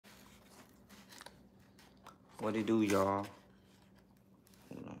What it do, y'all?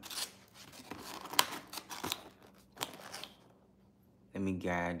 Let me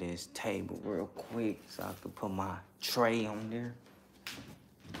grab this table real quick so I can put my tray on there.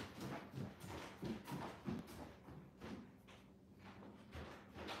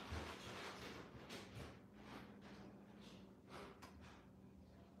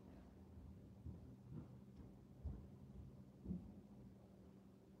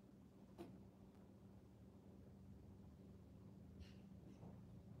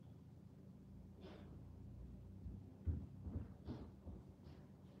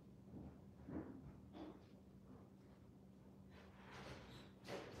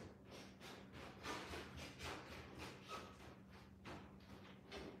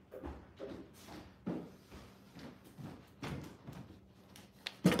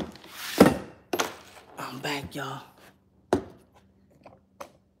 I'm back, y'all.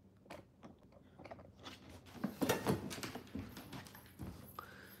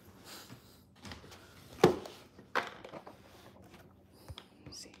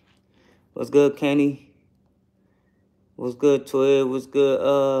 What's good, Kenny? What's good, Twig? What's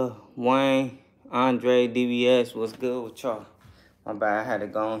good, Wayne, Andre, DBS? What's good with y'all? My bad, I had to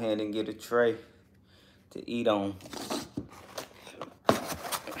go ahead and get a tray to eat on.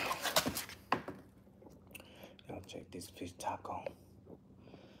 Y'all check this fish taco.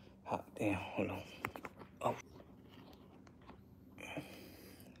 Hot damn, hold on. Oh.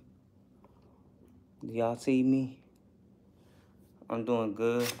 Do y'all see me? I'm doing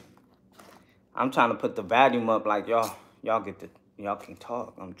good. I'm trying to put the volume up like y'all can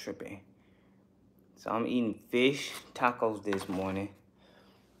talk. I'm tripping. So I'm eating fish tacos this morning.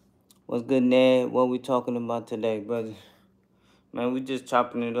 What's good, Ned? What we talking about today, brother? Man, we just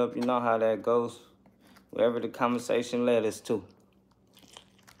chopping it up. You know how that goes. Wherever the conversation led us to.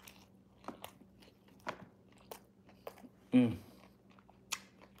 Let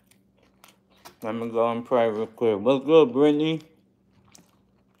me go and pray real quick. What's good, Brittany?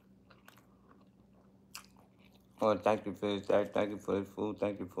 Oh, thank you for this day. Thank you for this food.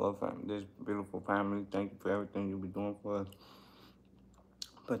 Thank you for this beautiful family. Thank you for everything you be doing for us.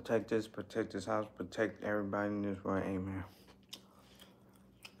 Protect this house, protect everybody in this world. Amen.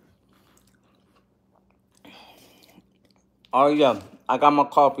 Oh, yeah. I got my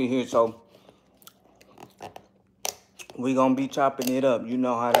coffee here, so we gonna be chopping it up. You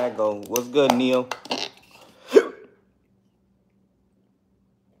know how that goes. What's good, Neil?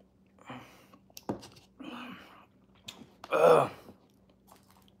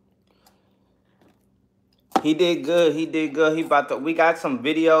 He did good. He did good. We got some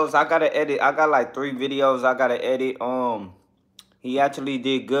videos. I gotta edit. I got like 3 videos I gotta edit. He actually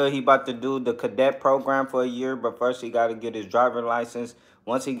did good. He about to do the cadet program for a year, but first he gotta get his driver license.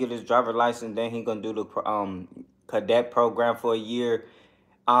 Once he get his driver license, then he gonna do the cadet program for a year.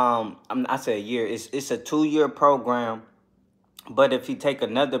 I say a year. It's a 2-year program, but if he take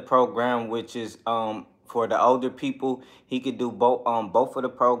another program, which is for the older people, he could do both of the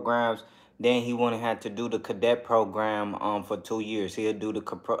programs. Then he wouldn't have to do the cadet program for 2 years. He'll do the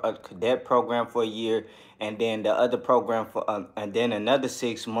cadet program for a year, and then the other program for and then another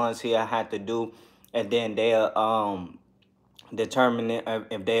 6 months he'll have to do, and then they'll determine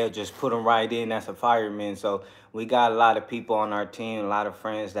if they'll just put him right in as a fireman. So we got a lot of people on our team, a lot of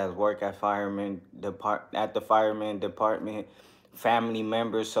friends that work at the fireman department, family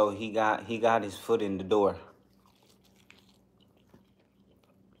members. So he got his foot in the door.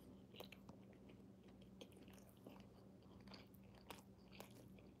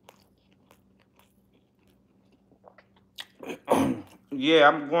 Yeah,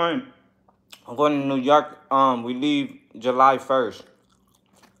 I'm going to New York. We leave July 1st.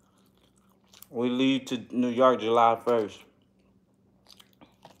 We leave to New York July 1st.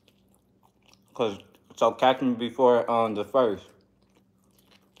 So catch me before the 1st.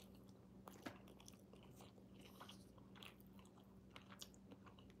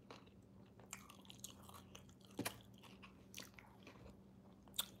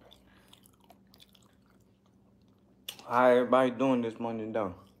 How everybody doing this morning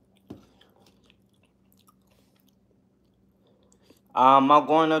though? I'm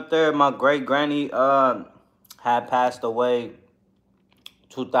going up there. My great granny had passed away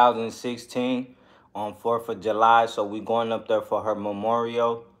 2016 on 4th of July. So we going up there for her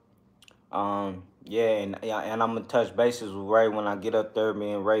memorial. Yeah, and I'm gonna touch bases with Ray when I get up there.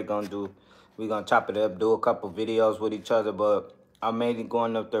 Me and Ray we gonna chop it up, do a couple videos with each other, but I'm mainly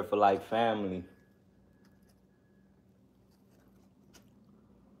going up there for like family.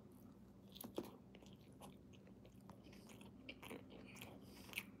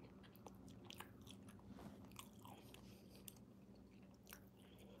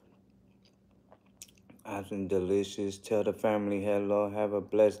 Absolutely delicious. Tell the family hello. Have a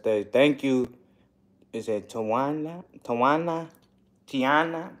blessed day. Thank you. Is it Tawana? Tawana?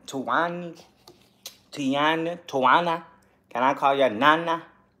 Tiana? Tawani? Tiana? Tawana? Can I call you Nana?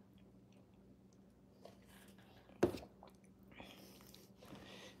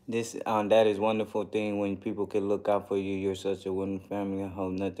 That is wonderful thing when people can look out for you. You're such a wonderful family. I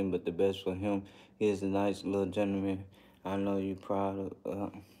hope nothing but the best for him. He is a nice little gentleman. I know you're proud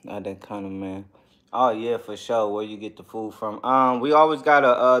of that kind of man. Oh yeah, for sure. Where you get the food from? We always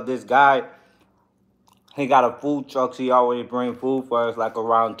got this guy. He got a food truck. So he always bring food for us like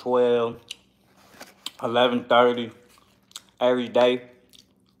around 12, 11:30 every day.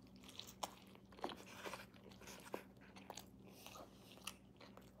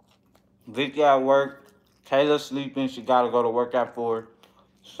 Vicky at work. Taylor sleeping. She gotta go to work at 4.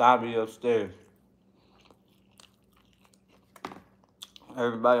 Sabi upstairs.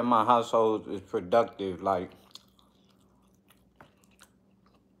 Everybody in my household is productive. Like,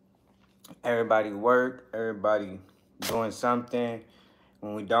 everybody work, everybody doing something.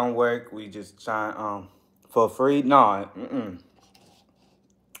 When we don't work, we just try for free. No,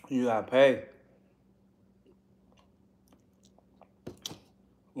 you gotta pay.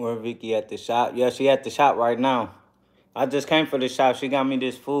 Where Vicky at the shop? Yeah, she at the shop right now. I just came for the shop. She got me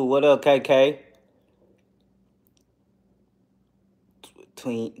this food. What up, KK?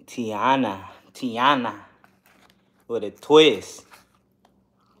 Tiana, with a twist.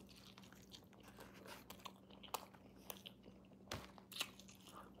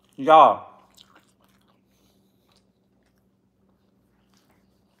 Y'all,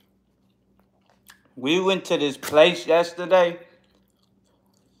 we went to this place yesterday.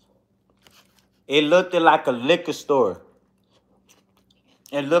 It looked like a liquor store.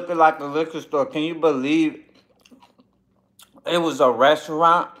 It looked like a liquor store. Can you believe it was a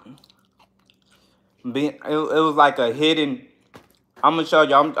restaurant? It was like a hidden. I'm gonna show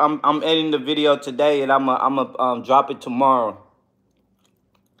you. I'm editing the video today, and I'm gonna drop it tomorrow.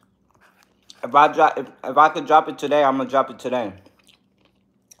 If I could drop it today, I'm gonna drop it today.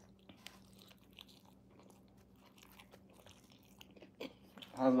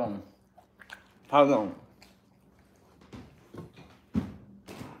 Hold on. Hold on.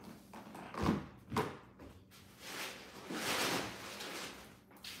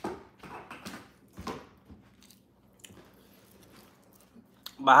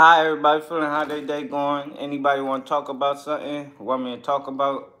 But how everybody feeling? How their day going? Anybody want to talk about something? Want me to talk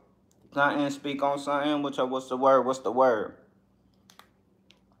about something? Speak on something? What's the word? What's the word?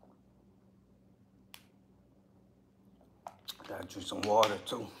 Gotta drink some water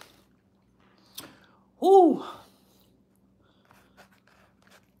too. Whoo!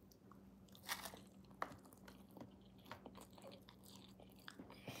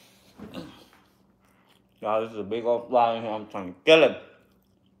 Y'all, this is a big old fly in here. I'm trying to kill it.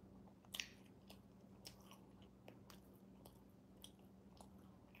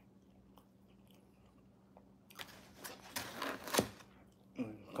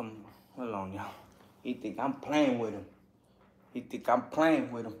 Come on, hold on, y'all. He think I'm playing with him. He think I'm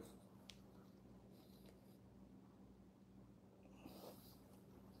playing with him.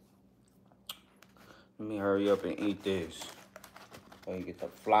 Let me hurry up and eat this. So you get the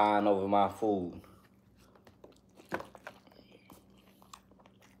flying over my food.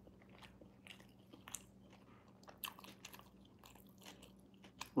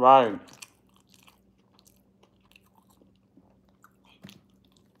 Right.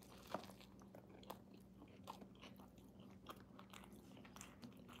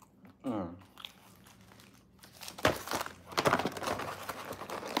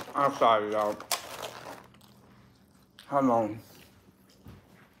 I'm sorry, y'all. Hold on.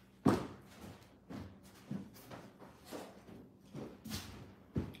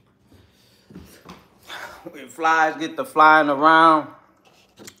 When flies get to flying around,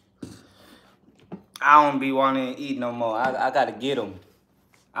 I don't be wanting to eat no more. I gotta get him.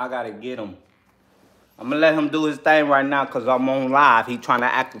 I gotta get him. I'm gonna let him do his thing right now because I'm on live. He trying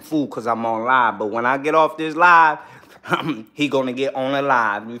to act a fool because I'm on live. But when I get off this live, he gonna get on the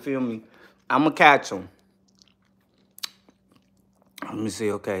live. You feel me? I'm gonna catch him. Let me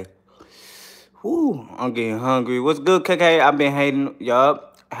see, okay. Whoo, I'm getting hungry. What's good, KK? I've been hating,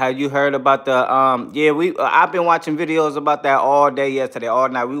 yup. Have you heard about the, yeah, I've been watching videos about that all day yesterday, all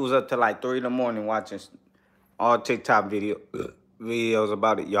night. We was up till like 3 in the morning watching all TikTok videos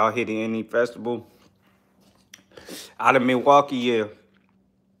about it. Y'all hitting any festival? Out of Milwaukee, yeah.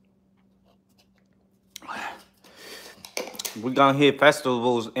 We gonna hit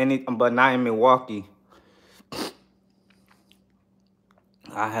festivals, but not in Milwaukee.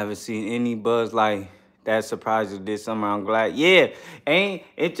 I haven't seen any Buzz like that surprised you this summer. I'm glad. Yeah, ain't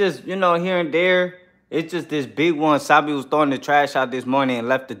it just, you know, here and there. It's just this big one. Sabi was throwing the trash out this morning and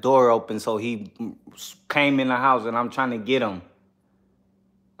left the door open, so he came in the house, and I'm trying to get him.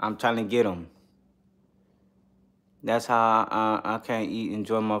 I'm trying to get him. That's how I can't eat,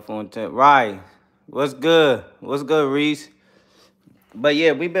 enjoy my phone. Right. What's good? What's good, Reese? But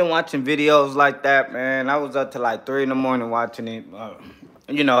yeah, we've been watching videos like that, man. I was up to like 3 in the morning watching it.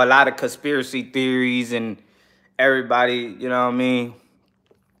 You know, a lot of conspiracy theories and everybody, you know what I mean?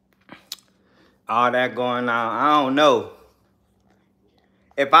 All that going on. I don't know.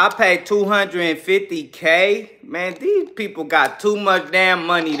 If I pay $250K, man, these people got too much damn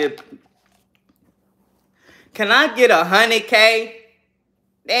money to... Can I get $100K?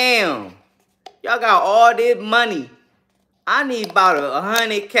 Damn. Y'all got all this money. I need about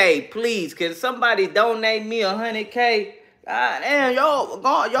 $100K, please. Can somebody donate me $100K? God damn,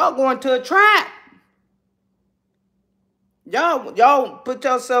 y'all going to a trap. Y'all put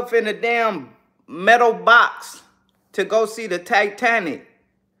yourself in a damn metal box to go see the Titanic.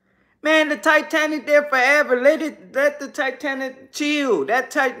 Man, the Titanic there forever. Let the Titanic chill.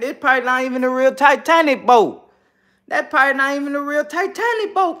 It's probably not even a real Titanic boat. That probably not even a real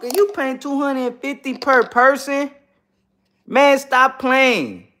Titanic boat. And you paying $250 per person? Man, stop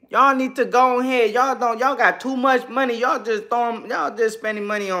playing. Y'all need to go ahead. Y'all got too much money. Y'all just spending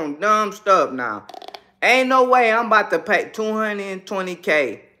money on dumb stuff now. Ain't no way I'm about to pay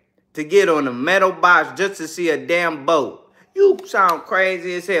 $220K to get on a metal box just to see a damn boat. You sound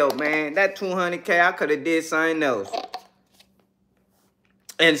crazy as hell, man. That $200K, I could have did something else.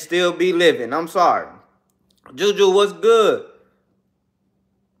 And still be living. I'm sorry. Juju, what's good?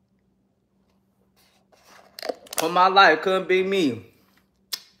 For my life, couldn't be me.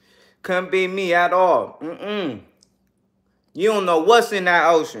 Couldn't be me at all. You don't know what's in that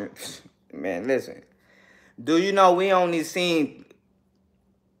ocean. Man, listen. Do you know we only seen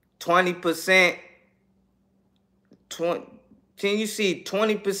 20%? Can you see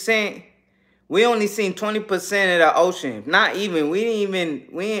 20%? We only seen 20% of the ocean. Not even. We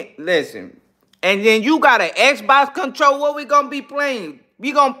ain't listen. And then you got an Xbox control. What we gonna be playing?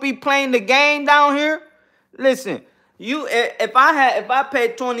 We gonna be playing the game down here? Listen, if I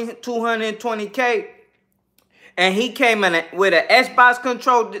paid $220K and he came in with an Xbox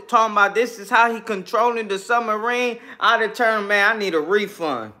control talking about this is how he controlling the submarine, I'd have turned, man, I need a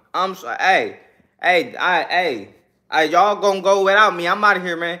refund. I'm sorry. Hey, y'all gonna go without me. I'm out of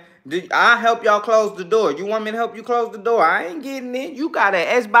here, man. I'll help y'all close the door. You want me to help you close the door? I ain't getting in. You got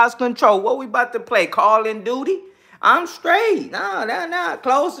an Xbox control. What we about to play? Call of Duty? I'm straight. No.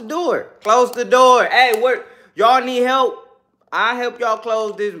 Close the door. Close the door. Hey, what? Y'all need help? I'll help y'all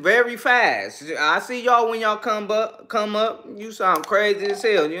close this very fast. I see y'all when y'all come up. You sound crazy as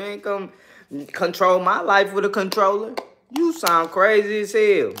hell. You ain't come control my life with a controller. You sound crazy as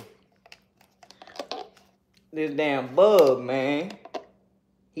hell. This damn bug, man.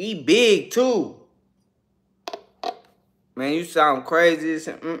 He big, too. Man, you sound crazy as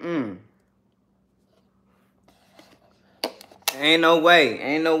hell. Ain't no way.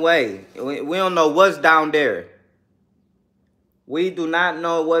 Ain't no way. We don't know what's down there. We do not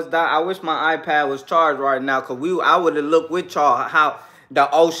know what's down. I wish my iPad was charged right now, because I would have looked with y'all how the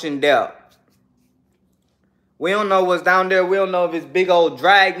ocean depth. We don't know what's down there. We don't know if it's big old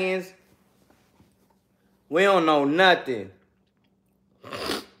dragons. We don't know nothing.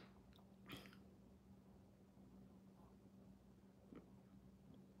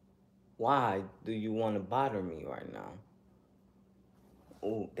 Why do you want to bother me right now?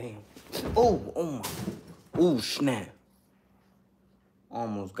 Oh, damn. Oh my. Oh, snap.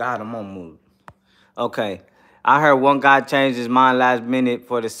 Almost got him, almost. Okay. I heard one guy changed his mind last minute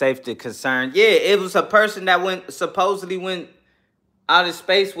for the safety concern. Yeah, it was a person that supposedly went out of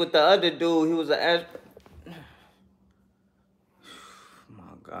space with the other dude. He was a... My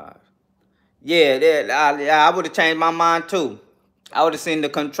God. Yeah, I would have changed my mind too. I would have seen the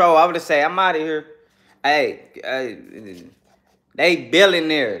control. I would have said, I'm out of here. Hey, they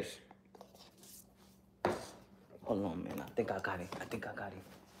billionaires. Hold on, man. I think I got it.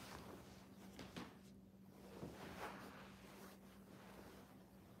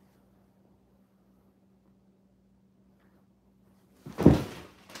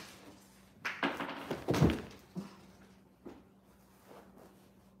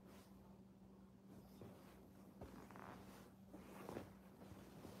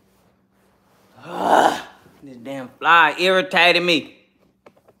 This damn fly irritated me.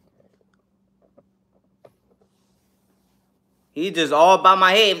 He just all by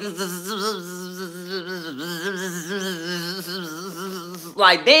my head.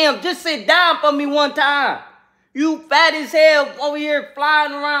 Like, damn, just sit down for me one time. You fat as hell over here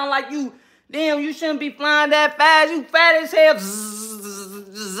flying around like you. Damn, you shouldn't be flying that fast. You fat as hell.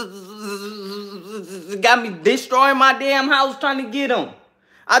 Got me destroying my damn house trying to get them.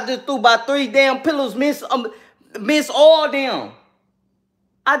 I just threw about 3 damn pillows, miss all them.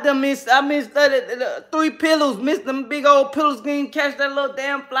 I missed 3 pillows, missed them big old pillows, didn't catch that little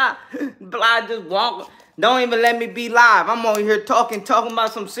damn fly. Fly just walking. Don't even let me be live. I'm over here talking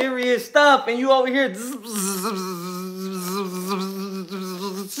about some serious stuff, and you over here.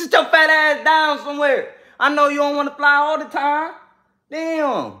 Sit your fat ass down somewhere. I know you don't want to fly all the time.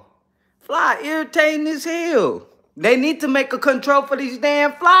 Damn. Fly irritating as hell. They need to make a control for these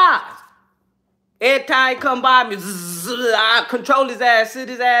damn flies. Every time he come by me, I control his ass, sit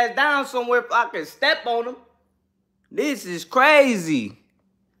his ass down somewhere if I can step on him. This is crazy.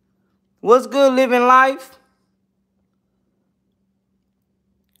 What's good living life?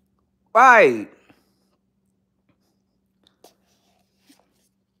 Right.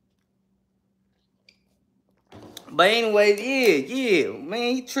 But anyways, yeah,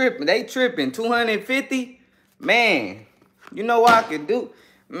 man, he tripping. They tripping. 250? Man, you know what I can do?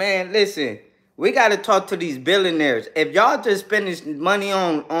 Man, listen, we got to talk to these billionaires. If y'all just spending money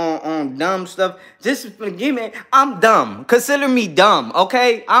on dumb stuff, just forgive me. I'm dumb. Consider me dumb,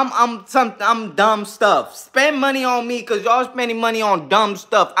 okay? I'm dumb stuff. Spend money on me because y'all spending money on dumb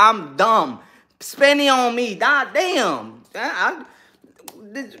stuff. I'm dumb. Spending on me. God damn.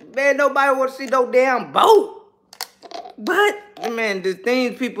 Man, nobody want to see no damn boat. But, man, the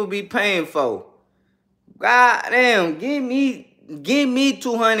things people be paying for. God damn, give me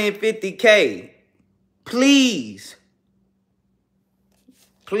 250K. Please.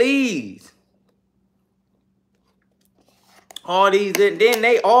 Please. All these, then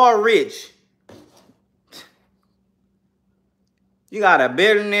they are rich. You got a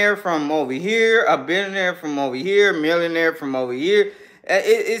billionaire from over here, a billionaire from over here, millionaire from over here.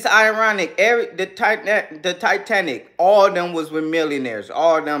 It's ironic. The Titanic, all of them was with millionaires,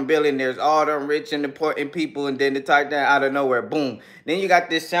 all of them billionaires, all of them rich and important people, and then the Titanic out of nowhere, boom. Then you got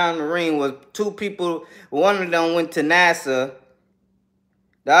this submarine with 2 people. One of them went to NASA.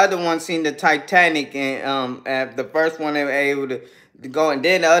 The other one seen the Titanic, and the first one they were able to go, and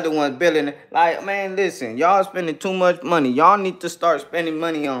then the other one billionaire. Like, man, listen, y'all spending too much money. Y'all need to start spending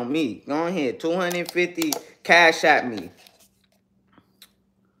money on me. Go ahead, 250 cash at me.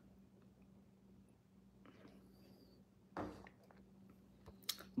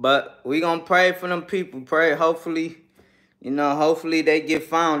 But we gonna pray for them people. Pray, hopefully, hopefully they get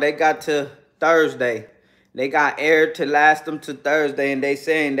found. They got to Thursday. They got air to last them to Thursday, and they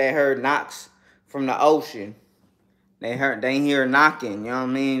saying they heard knocks from the ocean. They hear knocking, you know what I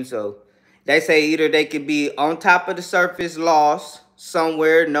mean? So they say either they could be on top of the surface, lost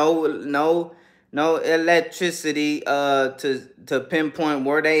somewhere, no electricity to pinpoint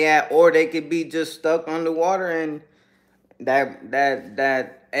where they at, or they could be just stuck underwater, and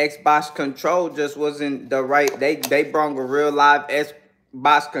that Xbox control just wasn't the right. They brought a real live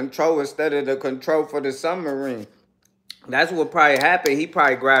Xbox control instead of the control for the submarine. That's what probably happened. He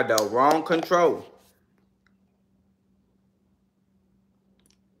probably grabbed the wrong control.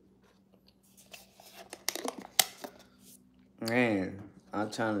 Man, I'm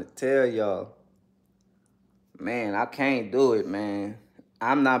trying to tell y'all. Man, I can't do it, man.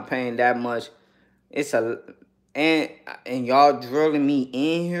 I'm not paying that much. And y'all drilling me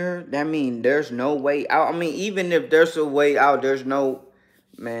in here. That means there's no way out. I mean, even if there's a way out, there's no,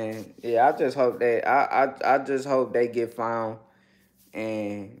 man. Yeah, I just hope that I just hope they get found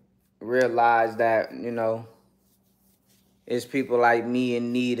and realize that, it's people like me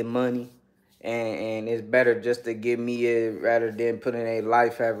in need of money. And it's better just to give me it rather than putting a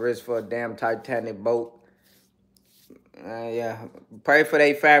life at risk for a damn Titanic boat. Yeah, pray for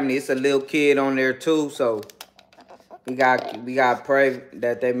their family. It's a little kid on there too, so we got pray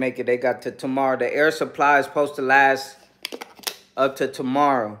that they make it. They got to tomorrow. The air supply is supposed to last up to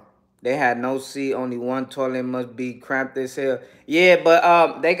tomorrow. They had no seat, only one toilet, must be cramped as hell. Yeah,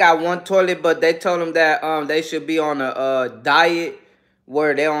 but they got one toilet, but they told them that they should be on a diet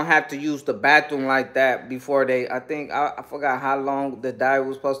where they don't have to use the bathroom like that before they, I forgot how long the diet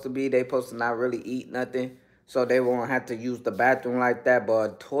was supposed to be. They supposed to not really eat nothing, so they won't have to use the bathroom like that. But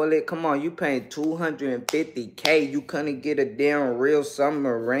a toilet, come on, you paying 250K. You couldn't get a damn real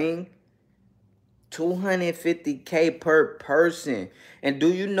submarine? 250K per person. And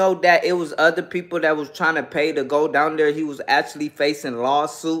do you know that it was other people that was trying to pay to go down there? He was actually facing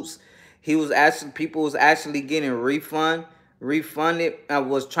lawsuits. People was actually getting refunded. I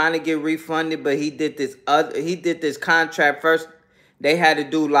was trying to get refunded, but he did this contract first. they had to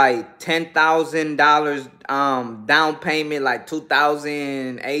do like $10,000 down payment, like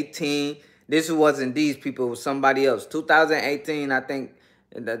 2018. This wasn't these people, it was somebody else. 2018, I think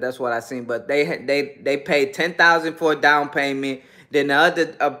that's what I seen. But they paid 10,000 for a down payment. Then the other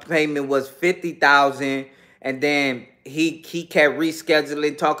payment was 50,000, and then he kept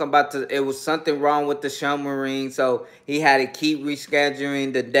rescheduling, talking about it was something wrong with the submarine, so he had to keep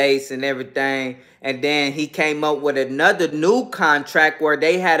rescheduling the dates and everything. And then he came up with another new contract where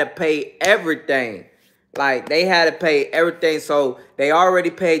they had to pay everything. Like, they had to pay everything. So they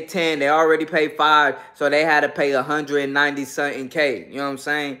already paid 10, they already paid 5, so they had to pay 190 something K. You know what I'm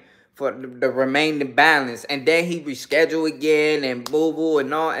saying? For the remaining balance. And then he rescheduled again and boo-boo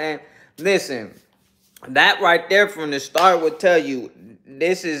and all. And listen, that right there from the start would tell you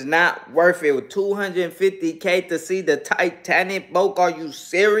this is not worth it. With 250K to see the Titanic boat, are you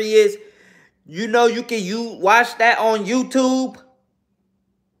serious? You know you can watch that on YouTube?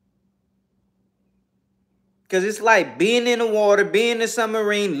 Because it's like being in the water, being in the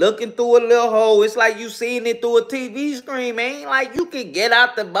submarine, looking through a little hole. It's like you seeing it through a TV screen, man. Like, you can get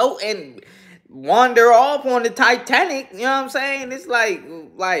out the boat and wander off on the Titanic. You know what I'm saying? It's like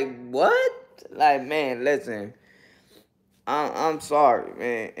what? Like, man, listen. I'm sorry,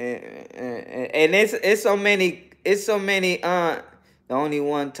 man. And it's so many, the only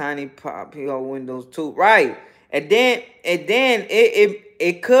one tiny pop windows too. Right. And then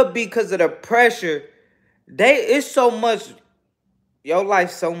it could be because of the pressure. It's so much, your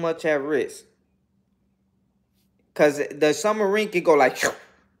life so much at risk. Because the submarine can go like,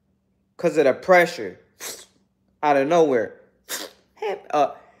 because of the pressure, out of nowhere.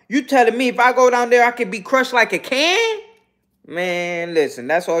 You telling me if I go down there, I can be crushed like a can? Man, listen,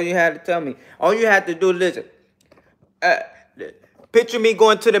 that's all you had to tell me. All you had to do, listen. Picture me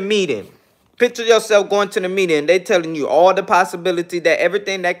going to the meeting. Picture yourself going to the meeting. They telling you all the possibility that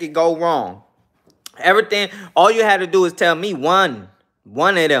everything that could go wrong. Everything, all you had to do is tell me one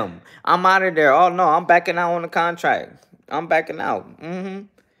of them. I'm out of there. Oh, no, I'm backing out on the contract. I'm backing out.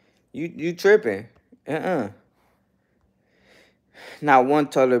 You tripping. Not one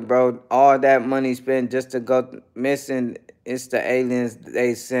toilet, bro. All that money spent just to go missing. It's the aliens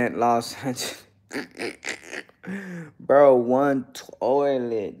they sent Los Angeles. Bro, one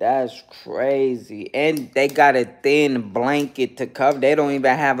toilet. That's crazy. And they got a thin blanket to cover. They don't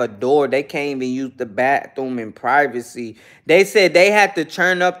even have a door. They can't even use the bathroom in privacy. They said they had to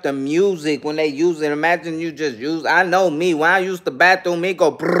turn up the music when they use it. Imagine you just use. I know me. When I use the bathroom, it go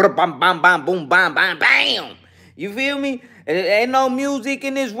brr, bam, bam, bam, boom, bam, bam, bam. You feel me? Ain't no music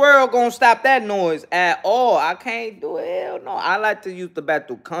in this world gonna stop that noise at all. I can't do it. Hell no. I like to use the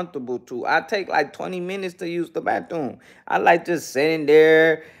bathroom comfortable too. I take like 20 minutes to use the bathroom. I like just sitting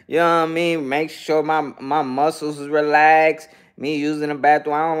there, you know what I mean? Make sure my muscles is relaxed. Me using the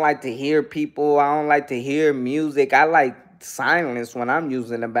bathroom. I don't like to hear people. I don't like to hear music. I like silence when I'm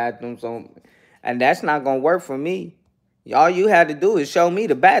using the bathroom. So, and that's not gonna work for me. All you had to do is show me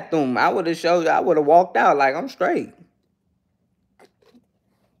the bathroom. I would have walked out like I'm straight.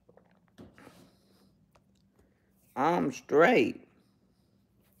 I'm straight.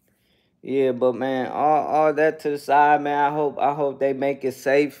 Yeah, but man, all that to the side, man. I hope they make it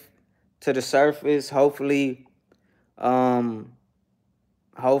safe to the surface. Hopefully a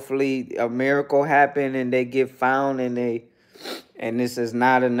miracle happen and they get found and this is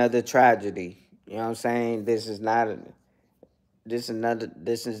not another tragedy. You know what I'm saying? This is not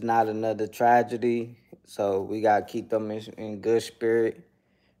another tragedy. So we gotta keep them in good spirit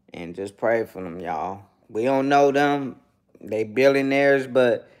and just pray for them, y'all. We don't know them. They billionaires,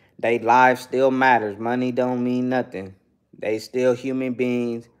 but they life still matters. Money don't mean nothing. They still human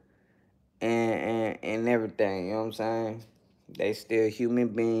beings and everything. You know what I'm saying? They still human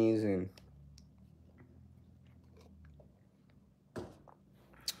beings and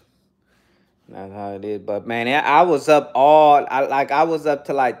that's how it is. But man, I was up I was up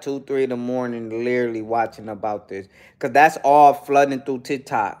to like 2, 3 in the morning, literally watching about this, cause that's all flooding through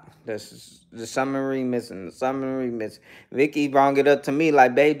TikTok. That's the submarine missing. The submarine missing. Vicky brought it up to me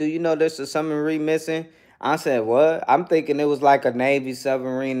like, babe, do you know there's a submarine missing? I said, what? I'm thinking it was like a Navy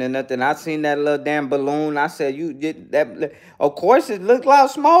submarine or nothing. I seen that little damn balloon. I said, you did that. Of course, it looked how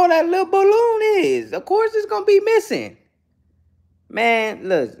small that little balloon is. Of course, it's gonna be missing. Man,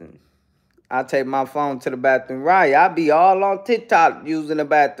 listen. I take my phone to the bathroom. Right, I'll be all on TikTok using the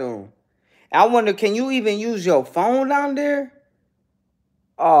bathroom. I wonder, can you even use your phone down there?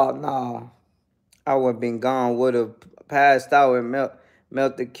 Oh, no. I would have been gone. Would have passed out and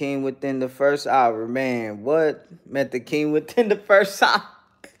melt the king within the first hour. Man, what? Met the king within the first hour.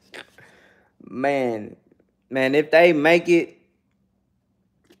 Man, if they make it,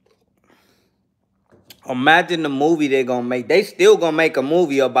 Imagine the movie they're gonna make. They still gonna make a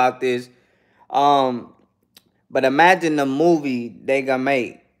movie about this. Um, but imagine the movie they gonna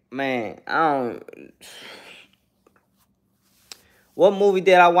make. Man, I don't. What movie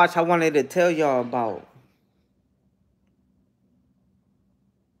did I watch? I wanted to tell y'all about.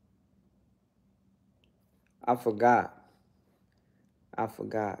 I forgot. I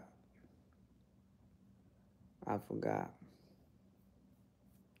forgot. I forgot.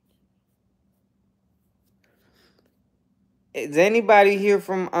 Is anybody here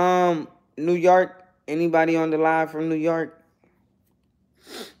from New York? Anybody on the line from New York?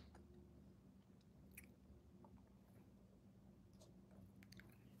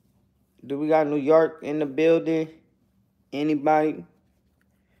 Do we got New York in the building? Anybody?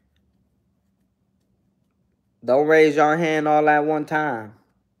 Don't raise your hand all at one time.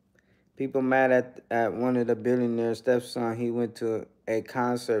 People mad at one of the billionaire stepson. He went to a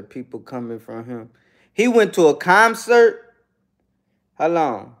concert. People coming from him. He went to a concert. Hold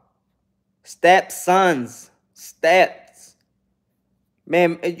on. Stepsons. Steps.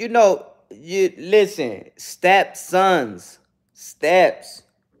 Man, you know, you listen. Stepsons. Steps.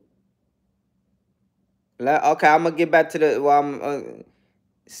 Okay, I'm gonna get back to the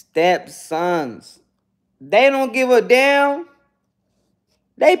stepsons. They don't give a damn.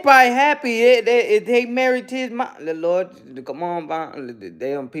 They probably happy if they married to his mom. The Lord, come on,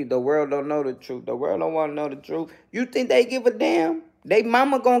 they don't. The world don't know the truth. The world don't want to know the truth. You think they give a damn? They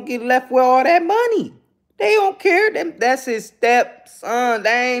mama gonna get left with all that money. They don't care. That's his stepson.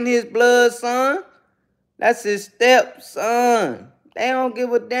 That ain't his blood son. That's his stepson. They don't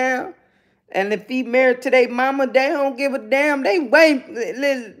give a damn. And if he married to their mama, they don't give a damn. They wait.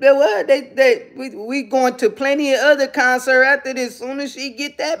 What? We going to plenty of other concerts after this. Soon as she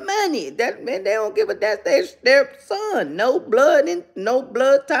get that money, that man, they don't give a. That's their son. No blood and no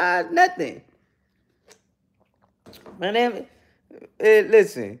blood ties, nothing. Man,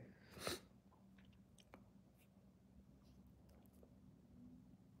 listen.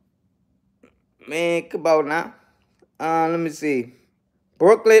 Man, come on now. Let me see.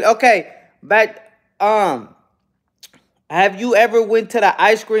 Brooklyn. Okay. Back, have you ever went to the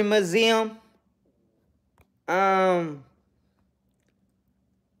ice cream museum?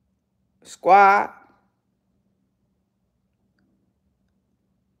 Squad?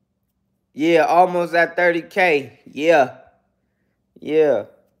 Yeah, almost at 30K. Yeah. Yeah.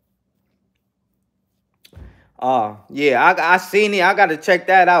 Yeah, I seen it. I gotta check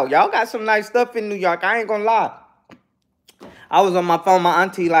that out. Y'all got some nice stuff in New York. I ain't gonna lie. I was on my phone, my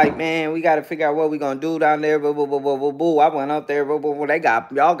auntie like, man, we got to figure out what we going to do down there. Boo, boo, boo, boo, boo, boo. I went up there. Boo, boo, boo.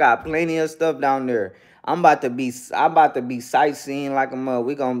 Y'all got plenty of stuff down there. I'm about to be sightseeing like a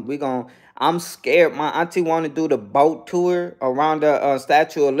mother. I'm scared. My auntie want to do the boat tour around the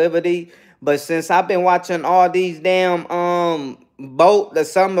Statue of Liberty. But since I've been watching all these damn the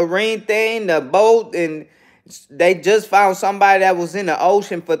submarine thing, the boat, and they just found somebody that was in the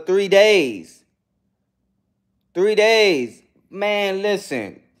ocean for 3 days. 3 days. Man,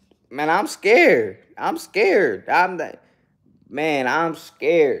 listen. Man, I'm scared. I'm scared. I'm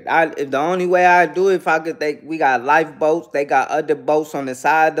scared. The only way I do it, if I could we got lifeboats. They got other boats on the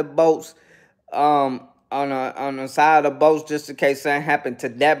side of the boats. On the side of the boats, just in case something happened to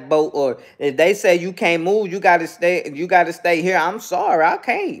that boat. Or if they say you can't move, you gotta stay here. I'm sorry, I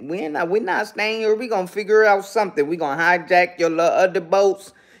can't. We're not staying here. We're gonna figure out something. We're gonna hijack your other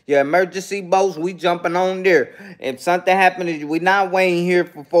boats. Your emergency boats, we jumping on there. If something happens, we not waiting here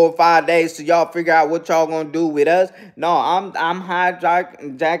for 4 or 5 days till y'all figure out what y'all gonna do with us. No, I'm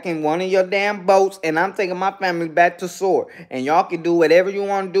hijacking one of your damn boats, and I'm taking my family back to shore. And y'all can do whatever you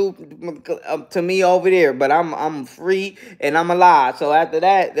want to do to me over there. But I'm free and I'm alive. So after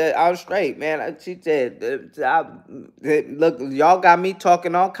that, I'm straight, man. She said, look, y'all got me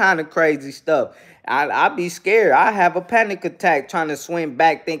talking all kind of crazy stuff. I be scared. I have a panic attack trying to swim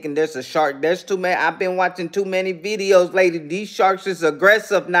back thinking there's a shark. There's too many. I've been watching too many videos lately. These sharks is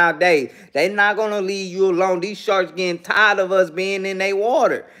aggressive nowadays. They not going to leave you alone. These sharks getting tired of us being in their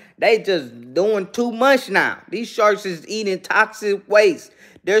water. They just doing too much now. These sharks is eating toxic waste.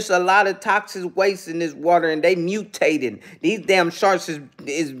 There's a lot of toxic waste in this water, and they mutating. These damn sharks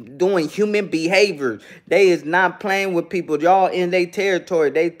is doing human behavior. They is not playing with people. Y'all in their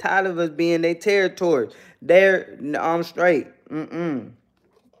territory. They tired of us being in their territory. I'm straight.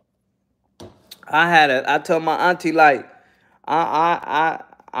 I told my auntie, like,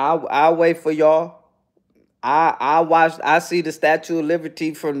 I'll wait for y'all. I see the Statue of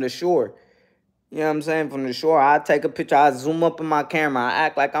Liberty from the shore. You know what I'm saying? From the shore, I take a picture. I zoom up in my camera. I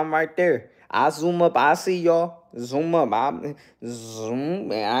act like I'm right there. I zoom up. I see y'all. Zoom up. I zoom,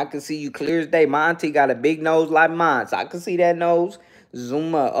 man. I can see you clear as day. My auntie got a big nose like mine, so I can see that nose.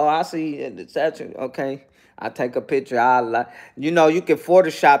 Zoom up. Oh, I see the statue. Okay, I take a picture. I like. You know, you can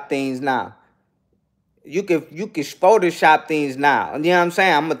Photoshop things now. You can Photoshop things now. You know what I'm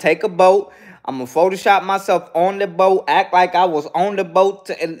saying? I'm gonna take a boat. I'm gonna Photoshop myself on the boat, act like I was on the boat,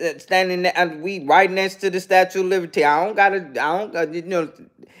 standing there. And we right next to the Statue of Liberty. I don't gotta. I don't. You know,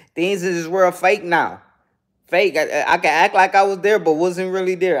 things in this world fake now. Fake. I can act like I was there, but wasn't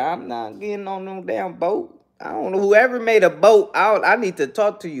really there. I'm not getting on no damn boat. I don't know whoever made a boat. I need to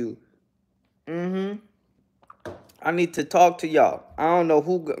talk to you. Mm-hmm. I need to talk to y'all. I don't know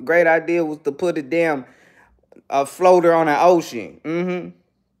who great idea was to put a damn a floater on an ocean. Mm-hmm.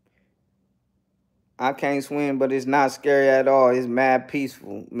 I can't swim, but it's not scary at all. It's mad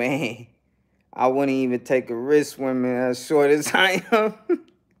peaceful, man. I wouldn't even take a risk swimming as short as I am.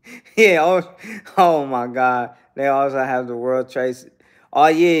 Yeah. Oh my God. They also have the World Trade. Oh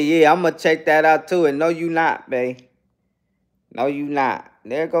yeah. I'm gonna check that out too. And no, you not, babe. No, you not.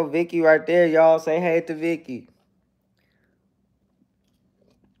 There go Vicky right there, y'all. Say hey to Vicky.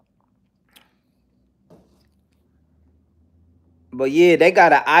 But yeah, they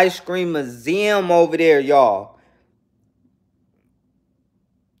got an ice cream museum over there, y'all.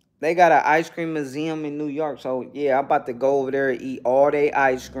 They got an ice cream museum in New York. So yeah, I'm about to go over there and eat all day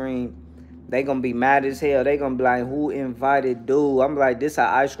ice cream. They gonna be mad as hell. They gonna be like, who invited dude? I'm like, this an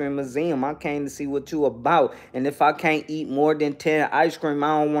ice cream museum. I came to see what you about. And if I can't eat more than 10 ice cream,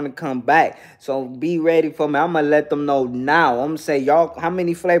 I don't want to come back. So be ready for me. I'm gonna let them know now. I'm gonna say, y'all, how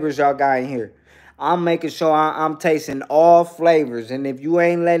many flavors y'all got in here? I'm making sure I'm tasting all flavors. And if you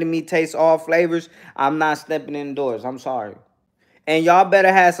ain't letting me taste all flavors, I'm not stepping indoors. I'm sorry. And y'all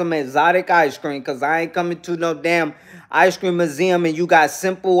better have some exotic ice cream, because I ain't coming to no damn ice cream museum and you got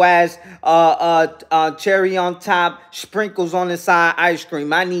simple ass cherry on top, sprinkles on the side ice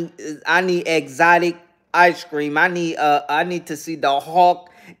cream. I need exotic ice cream. I need to see the Hulk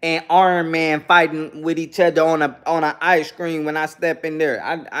and Iron Man fighting with each other on a ice cream when I step in there.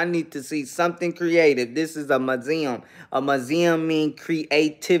 I need to see something creative. This is a museum. A museum mean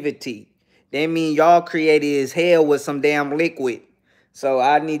creativity. That mean y'all created as hell with some damn liquid. So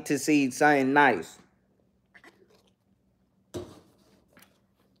I need to see something nice.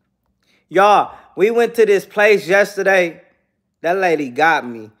 Y'all, we went to this place yesterday. That lady got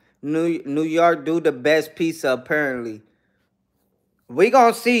me. New York do the best pizza apparently. We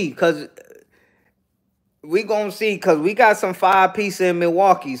gonna see, cause we got some fire pizza in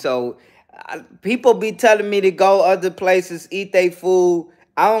Milwaukee. So people be telling me to go other places, eat their food.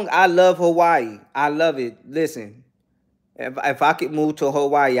 I love Hawaii. I love it. Listen, if I could move to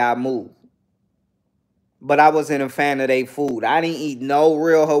Hawaii, I'd move. But I wasn't a fan of their food. I didn't eat no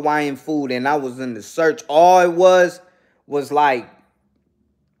real Hawaiian food, and I was in the search. All it was like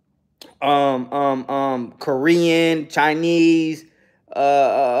Korean, Chinese,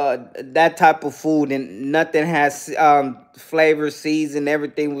 that type of food, and nothing has flavor, season.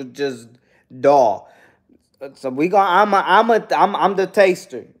 Everything was just dull. So we going I'm the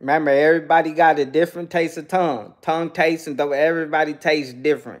taster. Remember, everybody got a different taste of tongue. Tongue taste, and though everybody tastes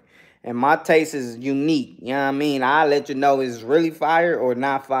different. And my taste is unique. You know what I mean? I'll let you know it's really fire or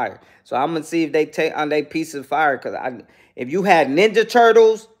not fire. So I'm gonna see if they take on their piece of fire. Cause if you had Ninja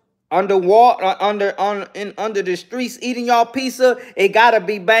Turtles underwater under the streets eating y'all pizza, it gotta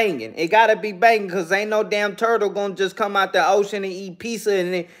be banging. It gotta be banging, because ain't no damn turtle gonna just come out the ocean and eat pizza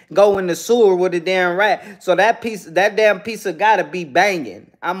and then go in the sewer with a damn rat. So that damn pizza gotta be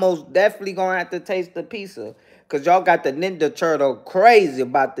banging. I'm most definitely gonna have to taste the pizza, because y'all got the Ninja Turtle crazy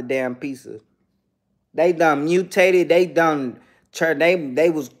about the damn pizza. They done mutated. They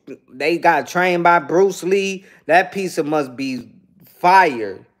got trained by Bruce Lee. That pizza must be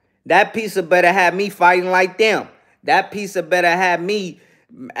fire. That pizza better have me fighting like them. That pizza better have me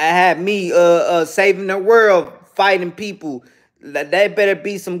saving the world, fighting people. That better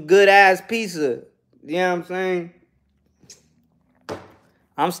be some good ass pizza. You know what I'm saying?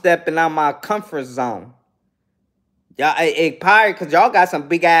 I'm stepping out my comfort zone. Y'all, pirate, because y'all got some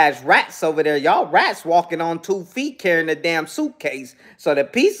big ass rats over there. Y'all rats walking on 2 feet carrying a damn suitcase. So the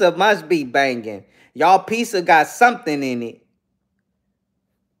pizza must be banging. Y'all pizza got something in it.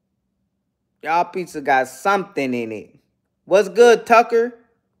 Y'all pizza got something in it. What's good, Tucker?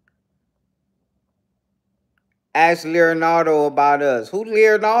 Ask Leonardo about us. Who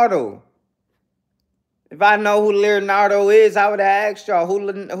Leonardo? If I know who Leonardo is, I would have asked y'all who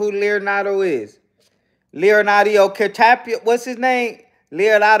Leonardo is. Leonardo Cartapia, what's his name?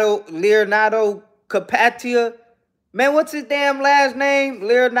 Leonardo Carpatia. Man, what's his damn last name?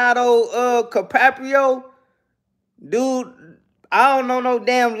 Leonardo Caprio? Dude, I don't know no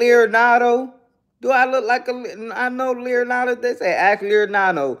damn Leonardo. Do I look like I know Leonardo? They say ask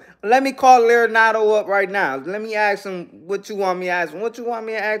Leonardo. Let me call Leonardo up right now. Let me ask him what you want me to ask him. What you want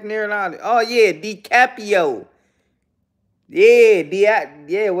me to ask Leonardo? Oh yeah, DiCaprio. Yeah,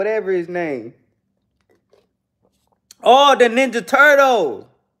 yeah, whatever his name. Oh, the Ninja Turtle.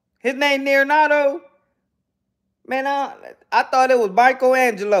 His name Leonardo. Man, I thought it was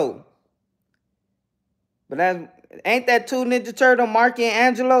Michelangelo. But ain't that two Ninja Turtle, Marky and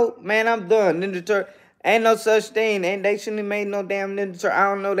Angelo? Man, I'm done. Ninja Turtle. Ain't no such thing. Ain't they shouldn't have made no damn Ninja Turtle. I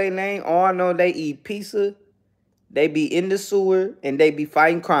don't know their name. All I know they eat pizza. They be in the sewer and they be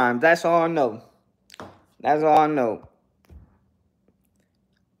fighting crimes. That's all I know. That's all I know.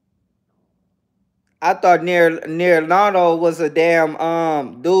 I thought Leonardo was a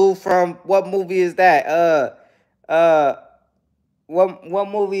damn dude from what movie is that? What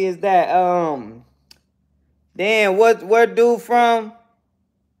movie is that? Damn, what dude from?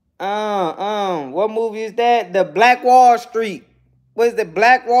 What movie is that? The Black Wall Street. What is the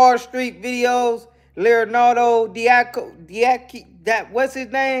Black Wall Street videos? Leonardo Diaco, that what's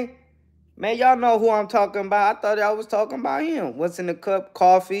his name? Man, y'all know who I'm talking about. I thought y'all was talking about him. What's in the cup?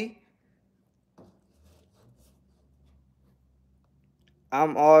 Coffee.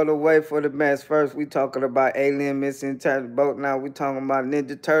 I'm all the way for the best. First, we talking about alien missing turtle boat. Now we talking about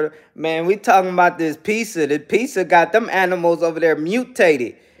Ninja Turtle. Man, we talking about this pizza. The pizza got them animals over there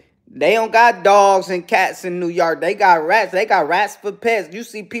mutated. They don't got dogs and cats in New York. They got rats. They got rats for pets. You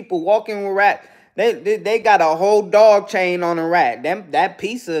see people walking with rats. They got a whole dog chain on a rat. That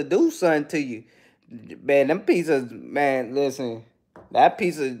pizza do something to you. Man, them pizzas, man, listen. That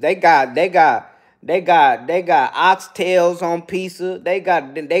pizza, they got oxtails on pizza. They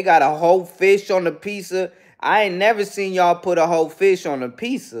got a whole fish on the pizza. I ain't never seen y'all put a whole fish on a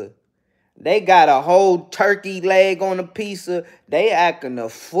pizza. They got a whole turkey leg on the pizza. They acting a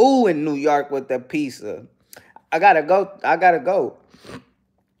fool in New York with the pizza. I gotta go. I gotta go.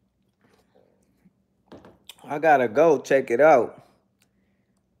 I gotta go check it out.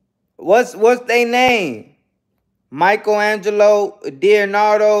 What's their name? Michelangelo,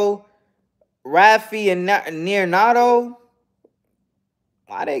 Leonardo, Raffi, and Leonardo.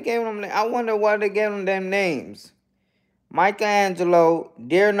 Why they gave them? I wonder why they gave them them names. Michelangelo,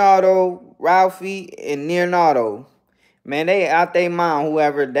 Leonardo, Ralphie, and Leonardo. Man, they out they mind,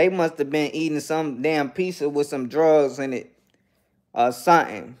 whoever. They must have been eating some damn pizza with some drugs in it or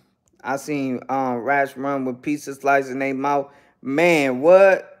something. I seen rats run with pizza slices in their mouth. Man,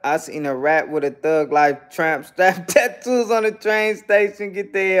 what? I seen a rat with a thug life tramp strap tattoos on the train station.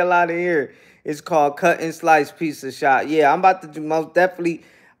 Get the hell out of here. It's called Cut and Slice Pizza Shop. Yeah, I'm about to do most definitely.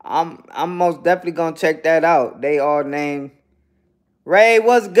 I'm most definitely gonna check that out. They all named Ray.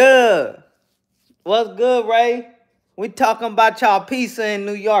 What's good? What's good, Ray? We talking about y'all pizza in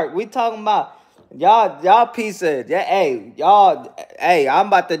New York. We talking about y'all pizza. Yeah, hey, y'all, hey, I'm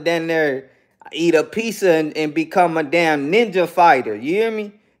about to down there eat a pizza and become a damn ninja fighter. You hear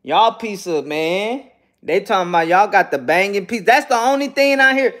me? Y'all pizza, man. They talking about y'all got the banging pizza. That's the only thing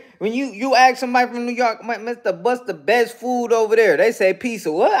I hear. When you ask somebody from New York, Mister, what's the best food over there? They say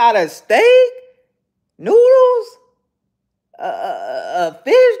pizza. What? Out of steak? Noodles?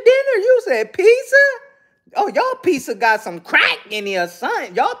 Fish dinner? You said pizza? Oh, y'all pizza got some crack in here,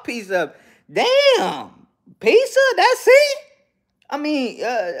 son. Y'all pizza, damn. Pizza? That's it? I mean,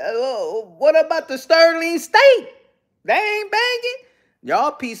 what about the Sterling steak? They ain't banging?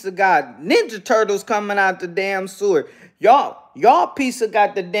 Y'all pizza got Ninja Turtles coming out the damn sewer. Y'all pizza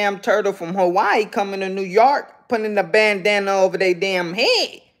got the damn turtle from Hawaii coming to New York, putting the bandana over their damn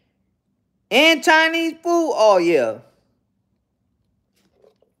head. And Chinese food? Oh, yeah.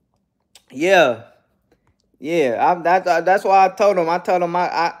 Yeah. Yeah, that's why I told him.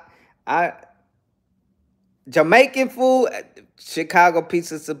 I Jamaican food, Chicago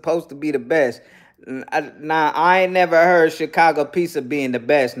pizza is supposed to be the best. Now I ain't never heard Chicago pizza being the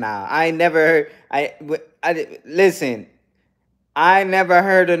best. Now I ain't never heard. Listen. I never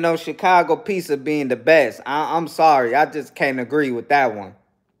heard of no Chicago pizza being the best. I'm sorry, I just can't agree with that one.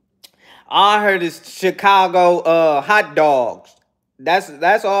 All I heard is Chicago hot dogs.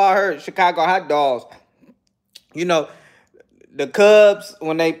 That's all I heard. Chicago hot dogs. You know, the Cubs,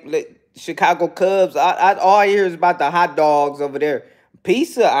 when Chicago Cubs, all I hear is about the hot dogs over there.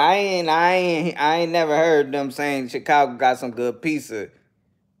 Pizza, I ain't never heard them saying Chicago got some good pizza.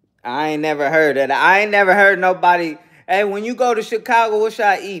 I ain't never heard that. I ain't never heard nobody. Hey, when you go to Chicago, what should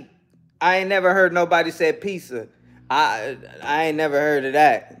I eat? I ain't never heard nobody say pizza. I ain't never heard of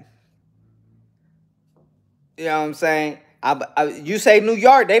that. You know what I'm saying? You say New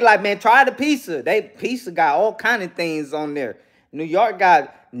York, they like, man, try the pizza. Pizza got all kind of things on there. New York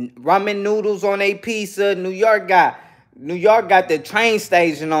got ramen noodles on a pizza. New York got the train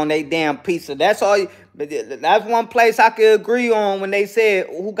station on they damn pizza. That's all. But that's one place I could agree on when they said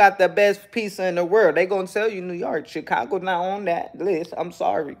who got the best pizza in the world. They gonna tell you New York. Chicago not on that list. I'm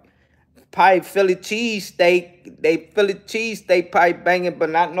sorry. Probably Philly cheesesteak. Philly cheesesteak probably banging, but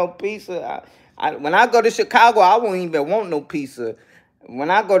not no pizza. When I go to Chicago, I won't even want no pizza.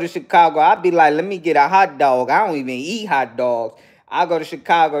 When I go to Chicago, I be like, let me get a hot dog. I don't even eat hot dogs. I go to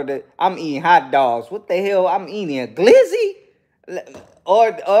Chicago, I'm eating hot dogs. What the hell? I'm eating a glizzy,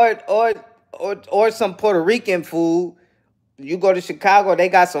 or some Puerto Rican food. You go to Chicago, they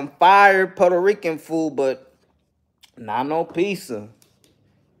got some fire Puerto Rican food, but not no pizza.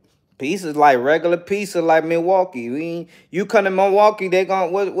 Pizza's like regular pizza, like Milwaukee. You come to Milwaukee, they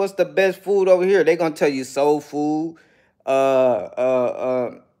gon' what's the best food over here? They gonna tell you soul food,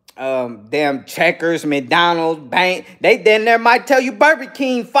 damn Checkers, McDonald's, Bang. They then there might tell you Burger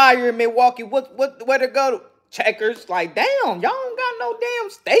King fire in Milwaukee. Where to go to? Checkers. Like damn, y'all don't got no damn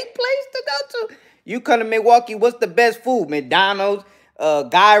steak place to go to. You come to Milwaukee, what's the best food? McDonald's,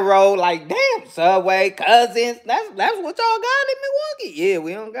 Gyro, like damn, Subway, Cousins. That's what y'all got in Milwaukee. Yeah,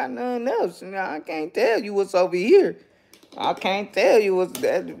 we don't got nothing else. I can't tell you what's over here. I can't tell you what's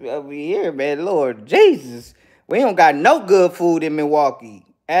over here, man. Lord Jesus. We don't got no good food in Milwaukee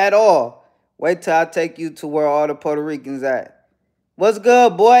at all. Wait till I take you to where all the Puerto Ricans at. What's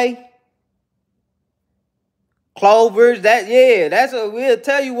good, boy? Clovers, that's what we'll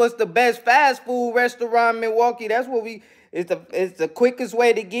tell you what's the best fast food restaurant in Milwaukee. That's what it's the quickest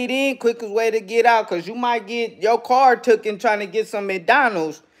way to get in, quickest way to get out, because you might get your car took in trying to get some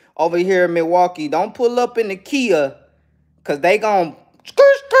McDonald's over here in Milwaukee. Don't pull up in the Kia, because they gonna skirt.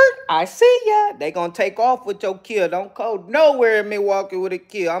 I see ya. They gonna take off with your Kia. Don't go nowhere in Milwaukee with a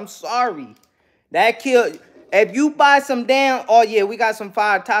Kia. I'm sorry. That Kia. If you buy some damn, oh yeah, we got some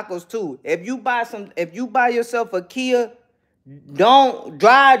fire tacos too. If you buy yourself a Kia, don't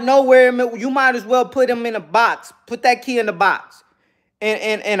drive nowhere. You might as well put them in a box. Put that Kia in the box.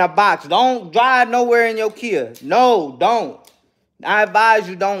 In a box. Don't drive nowhere in your Kia. No, don't. I advise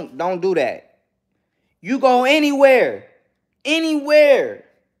you don't do that. You go anywhere. Anywhere.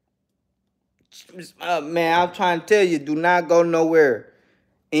 Man, I'm trying to tell you, do not go nowhere.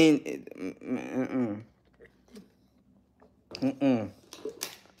 A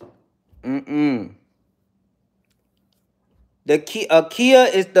Kia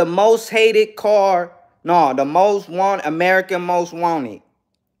is the most hated car. No, the most wanted, American most wanted.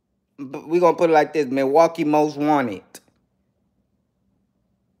 We're going to put it like this. Milwaukee most wanted.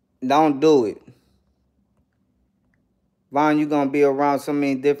 Don't do it. Vaughn, you're going to be around so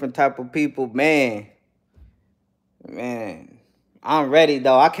many different type of people. Man. I'm ready,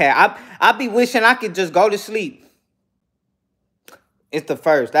 though. I can't. I be wishing I could just go to sleep. It's the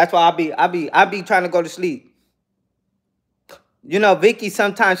first. That's why I be trying to go to sleep. You know, Vicky,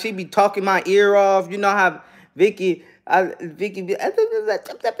 sometimes she be talking my ear off. You know how Vicky be,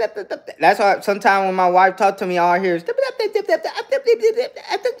 that's why sometimes when my wife talk to me, all I hear is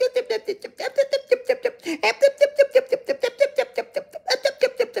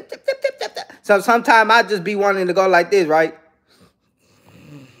so sometimes I just be wanting to go like this, right?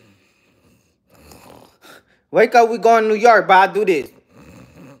 Wake up, we going to New York, but I do this.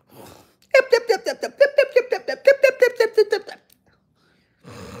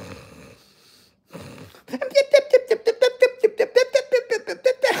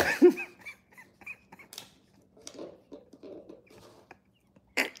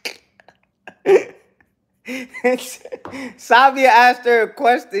 Savia asked her a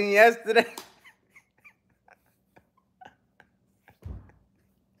question yesterday.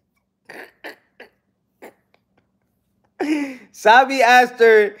 Sabi asked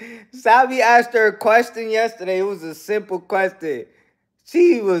her a question yesterday. It was a simple question.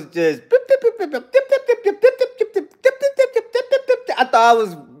 She was just I thought I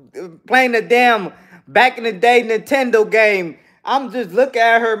was playing the damn back in the day Nintendo game. I'm just looking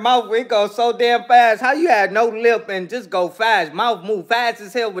at her mouth. It goes so damn fast. How you had no lip and just go fast? Mouth move fast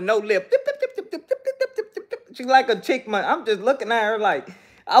as hell with no lip. She's like a chick. I'm just looking at her like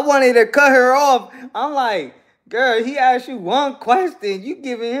I wanted to cut her off. I'm like, girl, he asked you one question. You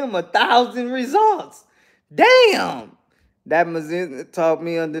giving him 1,000 results. Damn. That Mazin taught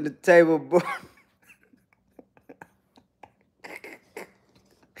me under the table, bro.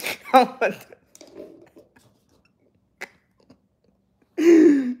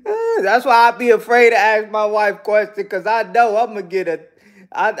 That's why I be afraid to ask my wife questions, because I know I'm going to get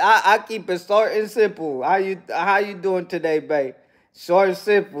I keep it short and simple. How you doing today, babe? Short and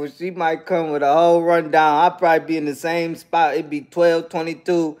simple. She might come with a whole rundown. I'll probably be in the same spot. It'd be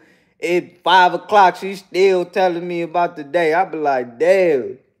 12:22. At 5 o'clock. She's still telling me about the day. I be like,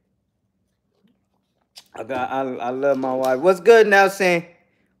 damn. I love my wife. What's good, Nelson?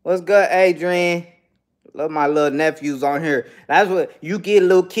 What's good, Adrian? Love my little nephews on here. That's what you get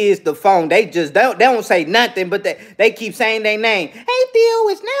little kids the phone. They don't say nothing, but they keep saying their name. Hey Theo,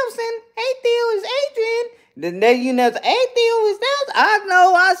 it's Nelson. Hey Theo, it's Adrian. Then you know, hey Theo, it's Nelson. I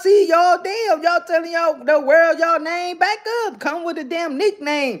know, I see y'all. Damn, y'all telling y'all the world y'all name back up. Come with a damn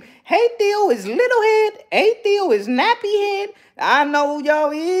nickname. Hey Theo is Little Head. Hey Theo is Nappy Head. I know who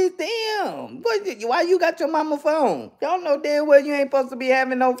y'all is. Damn. Why you got your mama phone? Y'all know damn well you ain't supposed to be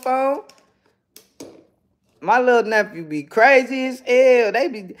having no phone. My little nephew be crazy as hell. They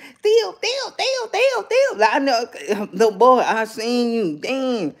be, Theo. I know, little boy, I seen you.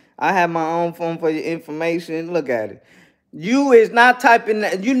 Damn. I have my own phone for your information. Look at it. You is not typing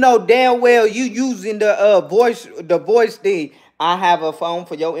that. You know damn well you using the voice thing. I have a phone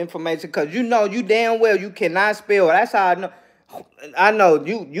for your information because you know you damn well you cannot spell. That's how I know. I know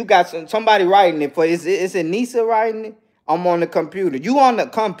you got somebody writing it for. Is it Nisa writing it? I'm on the computer. You on the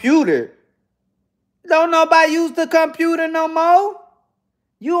computer. Don't nobody use the computer no more.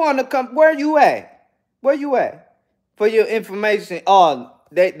 You on the where you at? Where you at? For your information. Oh,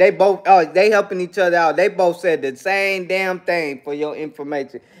 they both they helping each other out. They both said the same damn thing for your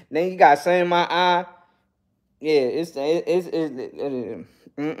information. Then you got something in my eye. Yeah, it's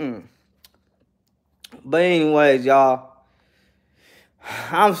But anyways, y'all.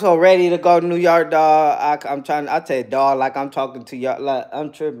 I'm so ready to go to New York, dog. I tell you, dog, like I'm talking to y'all. Like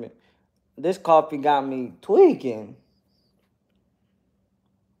I'm tripping. This coffee got me tweaking.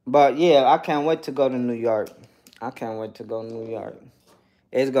 But yeah, I can't wait to go to New York. I can't wait to go to New York.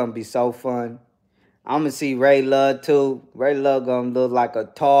 It's gonna be so fun. I'm gonna see Ray Love too. Ray Love gonna look like a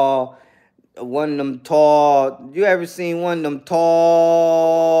tall, one of them tall. You ever seen one of them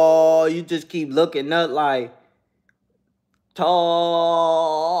tall? You just keep looking up like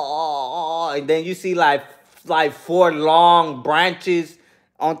tall, and then you see like 4 long branches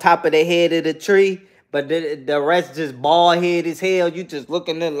on top of the head of the tree, but the rest just bald head as hell. You just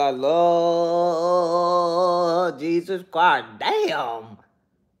looking at like, Lord Jesus Christ, damn.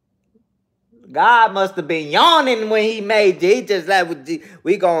 God must have been yawning when he made it. He just like,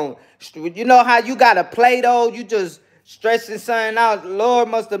 we gon', you know how you got a Play-Doh, you just stretching something out. Lord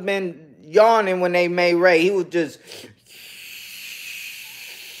must have been yawning when they made Ray. He was just,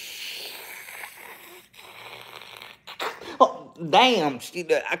 oh, damn,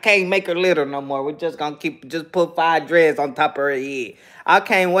 I can't make her little no more. We're just gonna just put 5 dreads on top of her head. I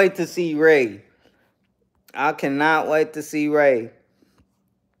can't wait to see Ray. I cannot wait to see Ray.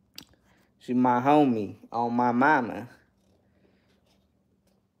 She my homie on my mama.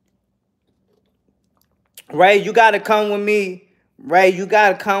 Ray, you gotta come with me. Ray, you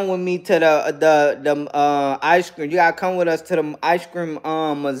gotta come with me to the ice cream. You gotta come with us to the ice cream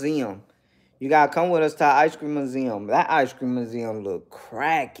museum. You gotta come with us to the ice cream museum. That ice cream museum look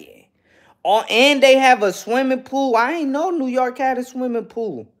cracking. Oh, and they have a swimming pool. I ain't know New York had a swimming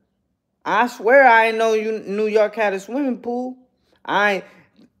pool. I swear I ain't know New York had a swimming pool.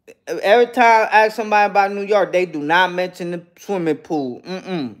 Every time I ask somebody about New York, they do not mention the swimming pool.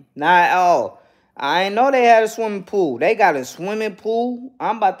 Not at all. I ain't know they had a swimming pool. They got a swimming pool.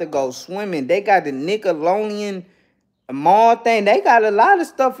 I'm about to go swimming. They got the Nickelodeon mall thing. They got a lot of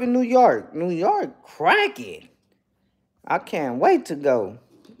stuff in New York. New York cracking. I can't wait to go.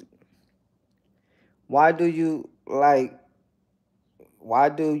 Why do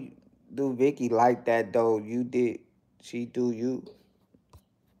Vicky like that though? She do you?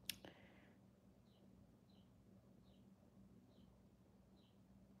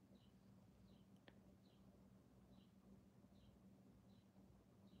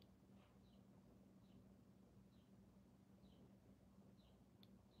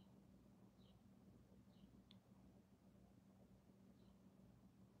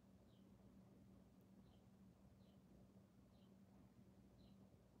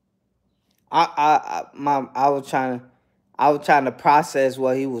 I was trying to process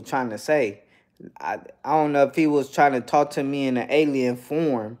what he was trying to say. I don't know if he was trying to talk to me in an alien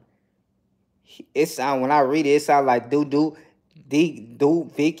form. When I read it, it sounds like Vicky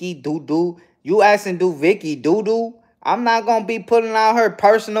do. You asking do Vicky do? I'm not gonna be putting out her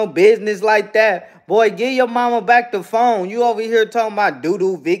personal business like that. Boy, give your mama back the phone. You over here talking about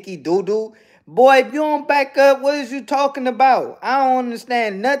Vicky do. Boy, if you don't back up, what is you talking about? I don't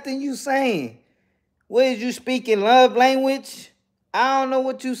understand nothing you saying. What is you speaking love language? I don't know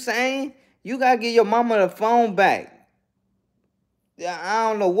what you saying. You gotta give your mama the phone back. Yeah, I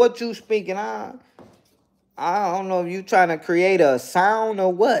don't know what you speaking. I don't know if you trying to create a sound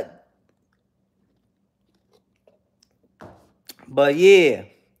or what. But yeah,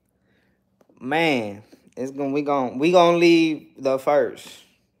 man, we gonna leave the first.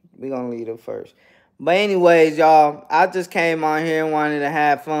 We gonna leave the first. But anyways, y'all, I just came on here and wanted to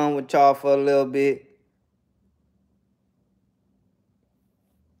have fun with y'all for a little bit.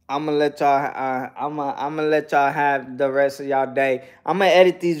 I'm gonna let y'all. I'm gonna let y'all have the rest of y'all day. I'm gonna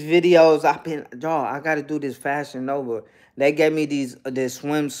edit these videos. Y'all. I gotta do this Fashion Nova. They gave me this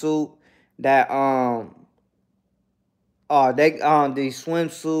swimsuit that these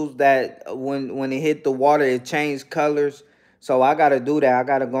swimsuits that when it hit the water it changed colors. So I gotta do that. I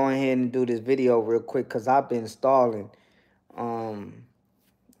gotta go ahead and do this video real quick because I've been stalling. Um,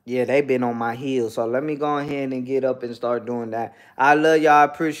 yeah, they been on my heels. So let me go ahead and get up and start doing that. I love y'all.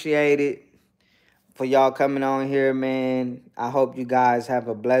 Appreciate it for y'all coming on here, man. I hope you guys have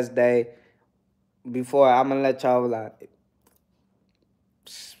a blessed day. Before I'm gonna let y'all like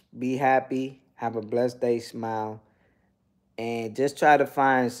be happy, have a blessed day, smile, and just try to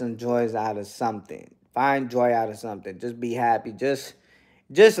find some joys out of something. Find joy out of something. Just be happy. Just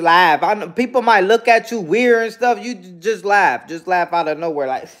laugh. I know people might look at you weird and stuff. You just laugh. Just laugh out of nowhere,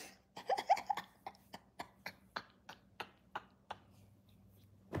 like.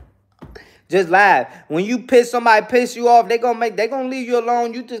 Just laugh. When you somebody piss you off, they gonna leave you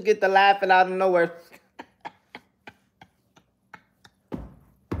alone. You just get to laughing out of nowhere.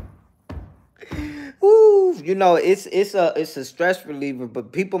 Woo, you know, it's a stress reliever,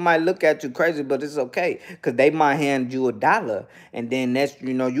 but people might look at you crazy, but it's okay. Cause they might hand you $1. And then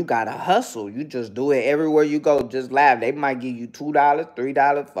you gotta hustle. You just do it everywhere you go. Just laugh. They might give you $2,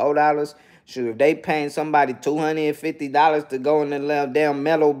 $3, $4. Shoot, if they paying somebody $250 to go in the damn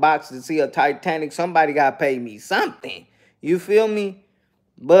metal box to see a Titanic, somebody gotta pay me something. You feel me?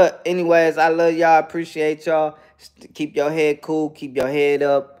 But anyways, I love y'all. Appreciate y'all. Keep your head cool. Keep your head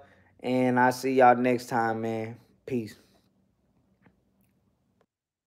up. And I'll see y'all next time, man. Peace.